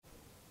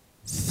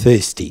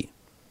thirsty,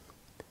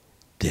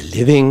 the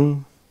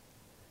living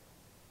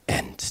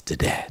and the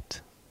dead.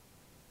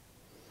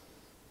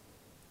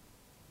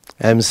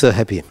 I'm so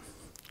happy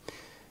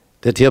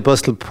that the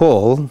Apostle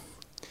Paul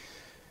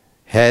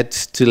had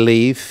to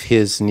leave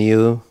his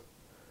new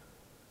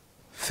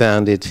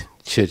founded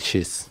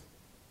churches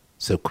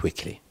so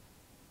quickly,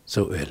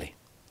 so early.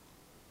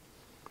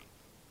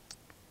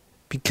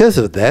 Because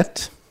of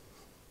that,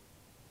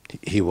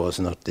 he was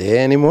not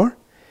there anymore.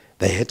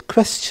 They had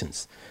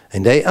questions,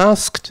 and they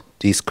asked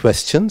these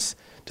questions.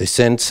 They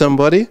sent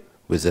somebody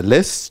with a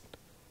list,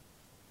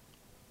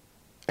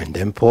 and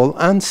then Paul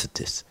answered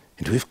this.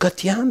 And we've got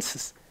the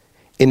answers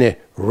in a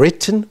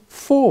written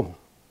form.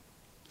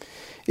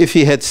 If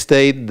he had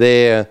stayed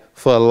there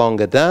for a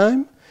longer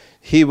time,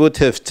 he would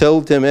have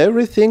told them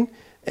everything,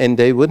 and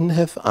they wouldn't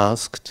have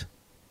asked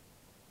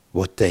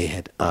what they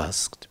had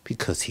asked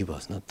because he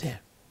was not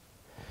there.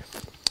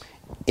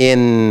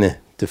 In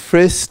the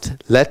first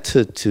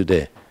letter to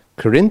the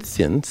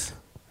Corinthians,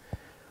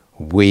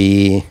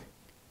 we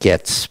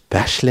get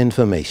special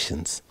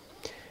informations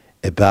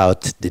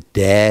about the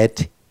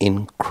dead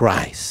in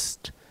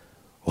Christ.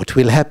 What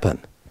will happen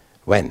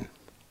when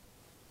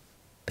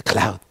the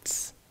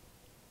clouds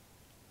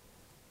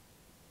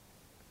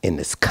in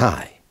the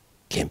sky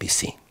can be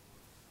seen?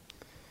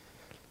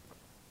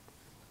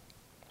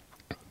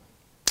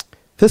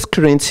 1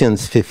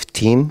 Corinthians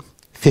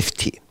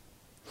 15:50.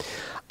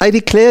 I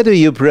declare to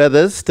you,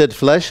 brothers, that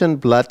flesh and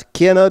blood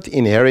cannot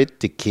inherit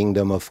the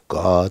kingdom of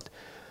God,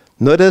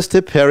 nor does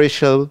the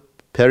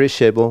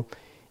perishable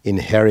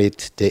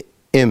inherit the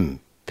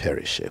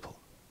imperishable.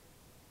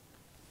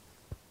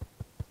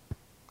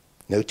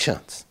 No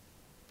chance.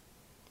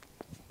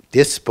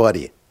 This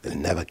body will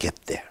never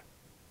get there.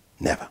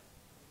 Never.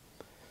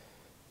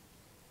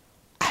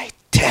 I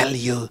tell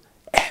you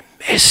a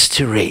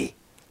mystery,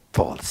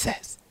 Paul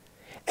says.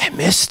 A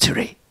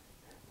mystery.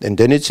 And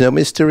then it's no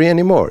mystery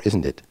anymore,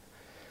 isn't it?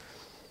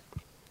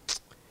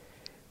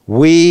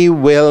 We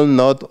will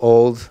not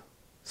all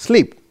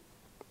sleep.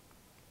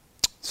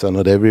 So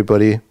not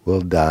everybody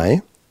will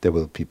die. There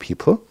will be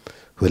people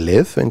who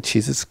live when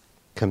Jesus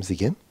comes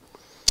again.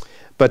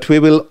 But we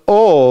will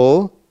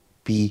all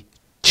be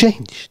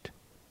changed.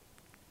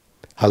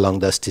 How long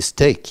does this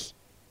take?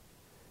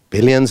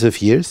 Billions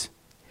of years?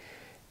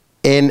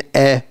 In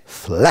a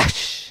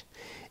flash,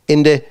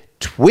 in the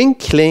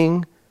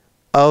twinkling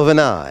of an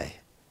eye,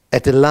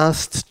 at the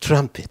last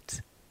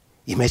trumpet.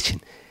 Imagine,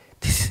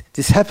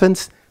 this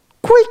happens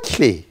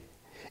quickly,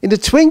 in the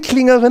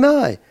twinkling of an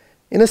eye,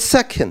 in a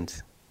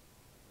second.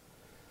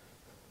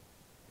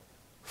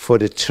 For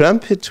the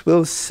trumpet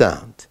will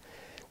sound,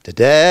 the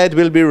dead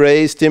will be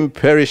raised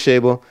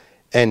imperishable,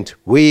 and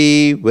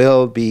we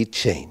will be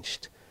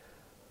changed.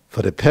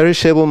 For the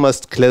perishable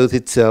must clothe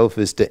itself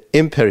with the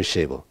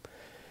imperishable,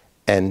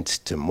 and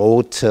the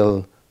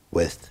mortal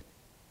with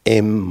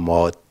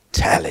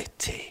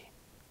immortality.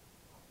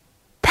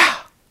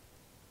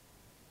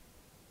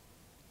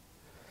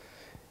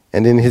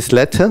 And in his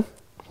letter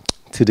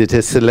to the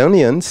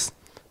Thessalonians,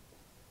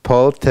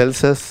 Paul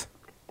tells us,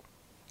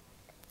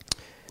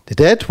 the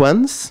dead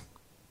ones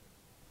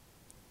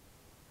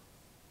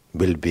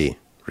will be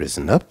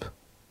risen up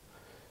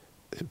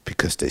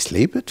because they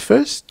sleep at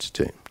first.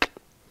 They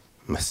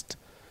must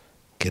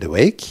get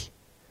awake,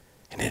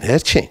 and then they're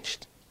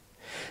changed.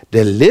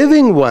 The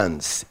living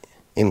ones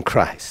in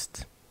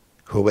Christ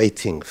who are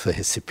waiting for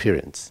his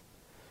appearance,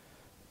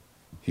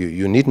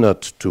 you need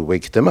not to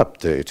wake them up.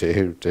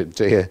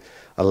 They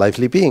are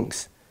lively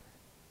beings.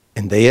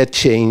 And they are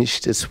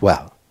changed as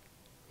well.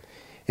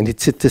 And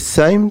it's at the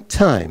same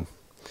time.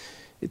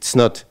 It's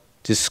not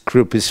this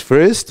group is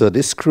first or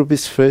this group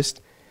is first.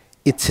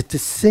 It's at the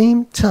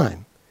same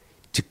time.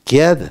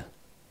 Together,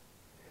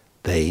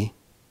 they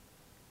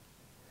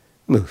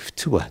move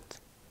to what?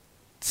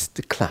 It's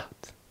the cloud.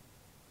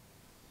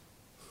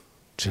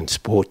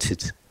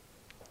 Transported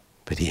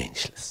by the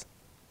angels.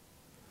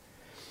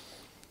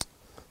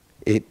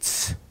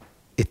 It's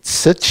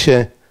such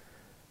a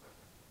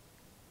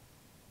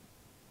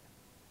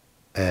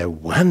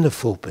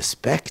wonderful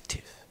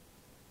perspective.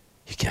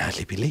 You can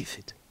hardly believe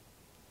it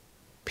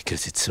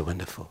because it's so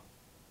wonderful.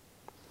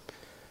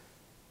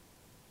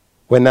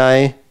 When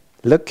I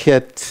look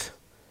at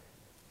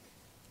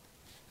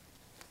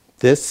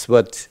this,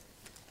 what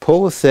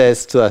Paul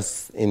says to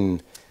us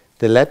in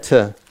the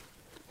letter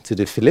to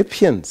the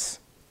Philippians,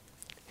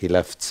 he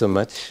loved so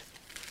much,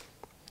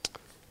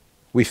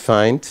 we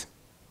find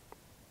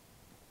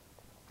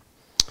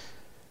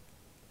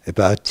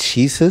about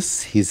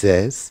Jesus, he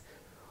says,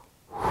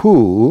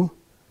 who,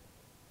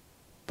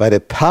 by the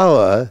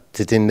power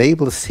that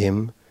enables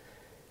him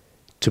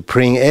to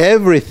bring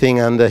everything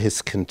under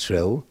his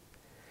control,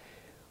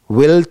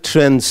 will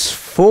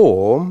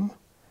transform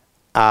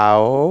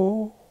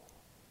our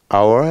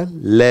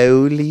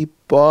lowly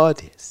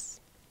bodies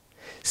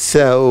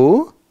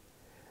so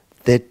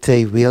that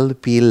they will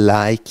be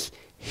like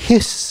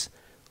his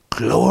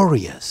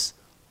glorious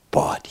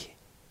body.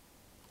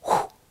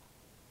 Whew.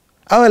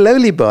 Our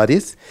lowly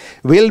bodies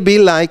will be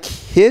like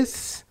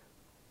his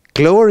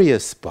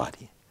glorious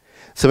body.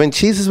 So when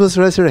Jesus was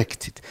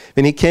resurrected,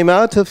 when he came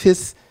out of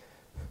his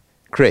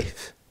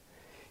grave,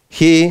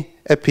 he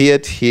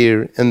appeared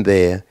here and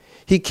there.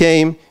 He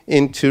came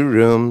into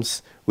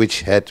rooms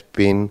which had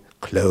been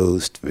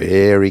closed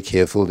very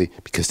carefully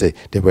because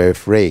they were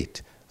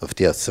afraid of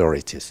the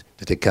authorities,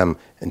 that they come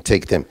and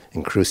take them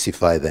and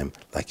crucify them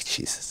like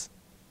Jesus.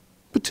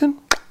 But then,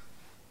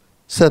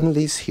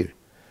 suddenly he's here.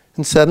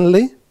 And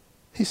suddenly,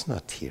 he's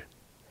not here.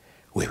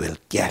 We will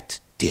get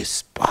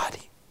this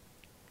body.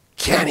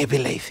 Can you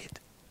believe it?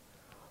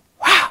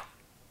 Wow!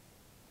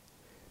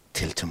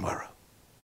 Till tomorrow.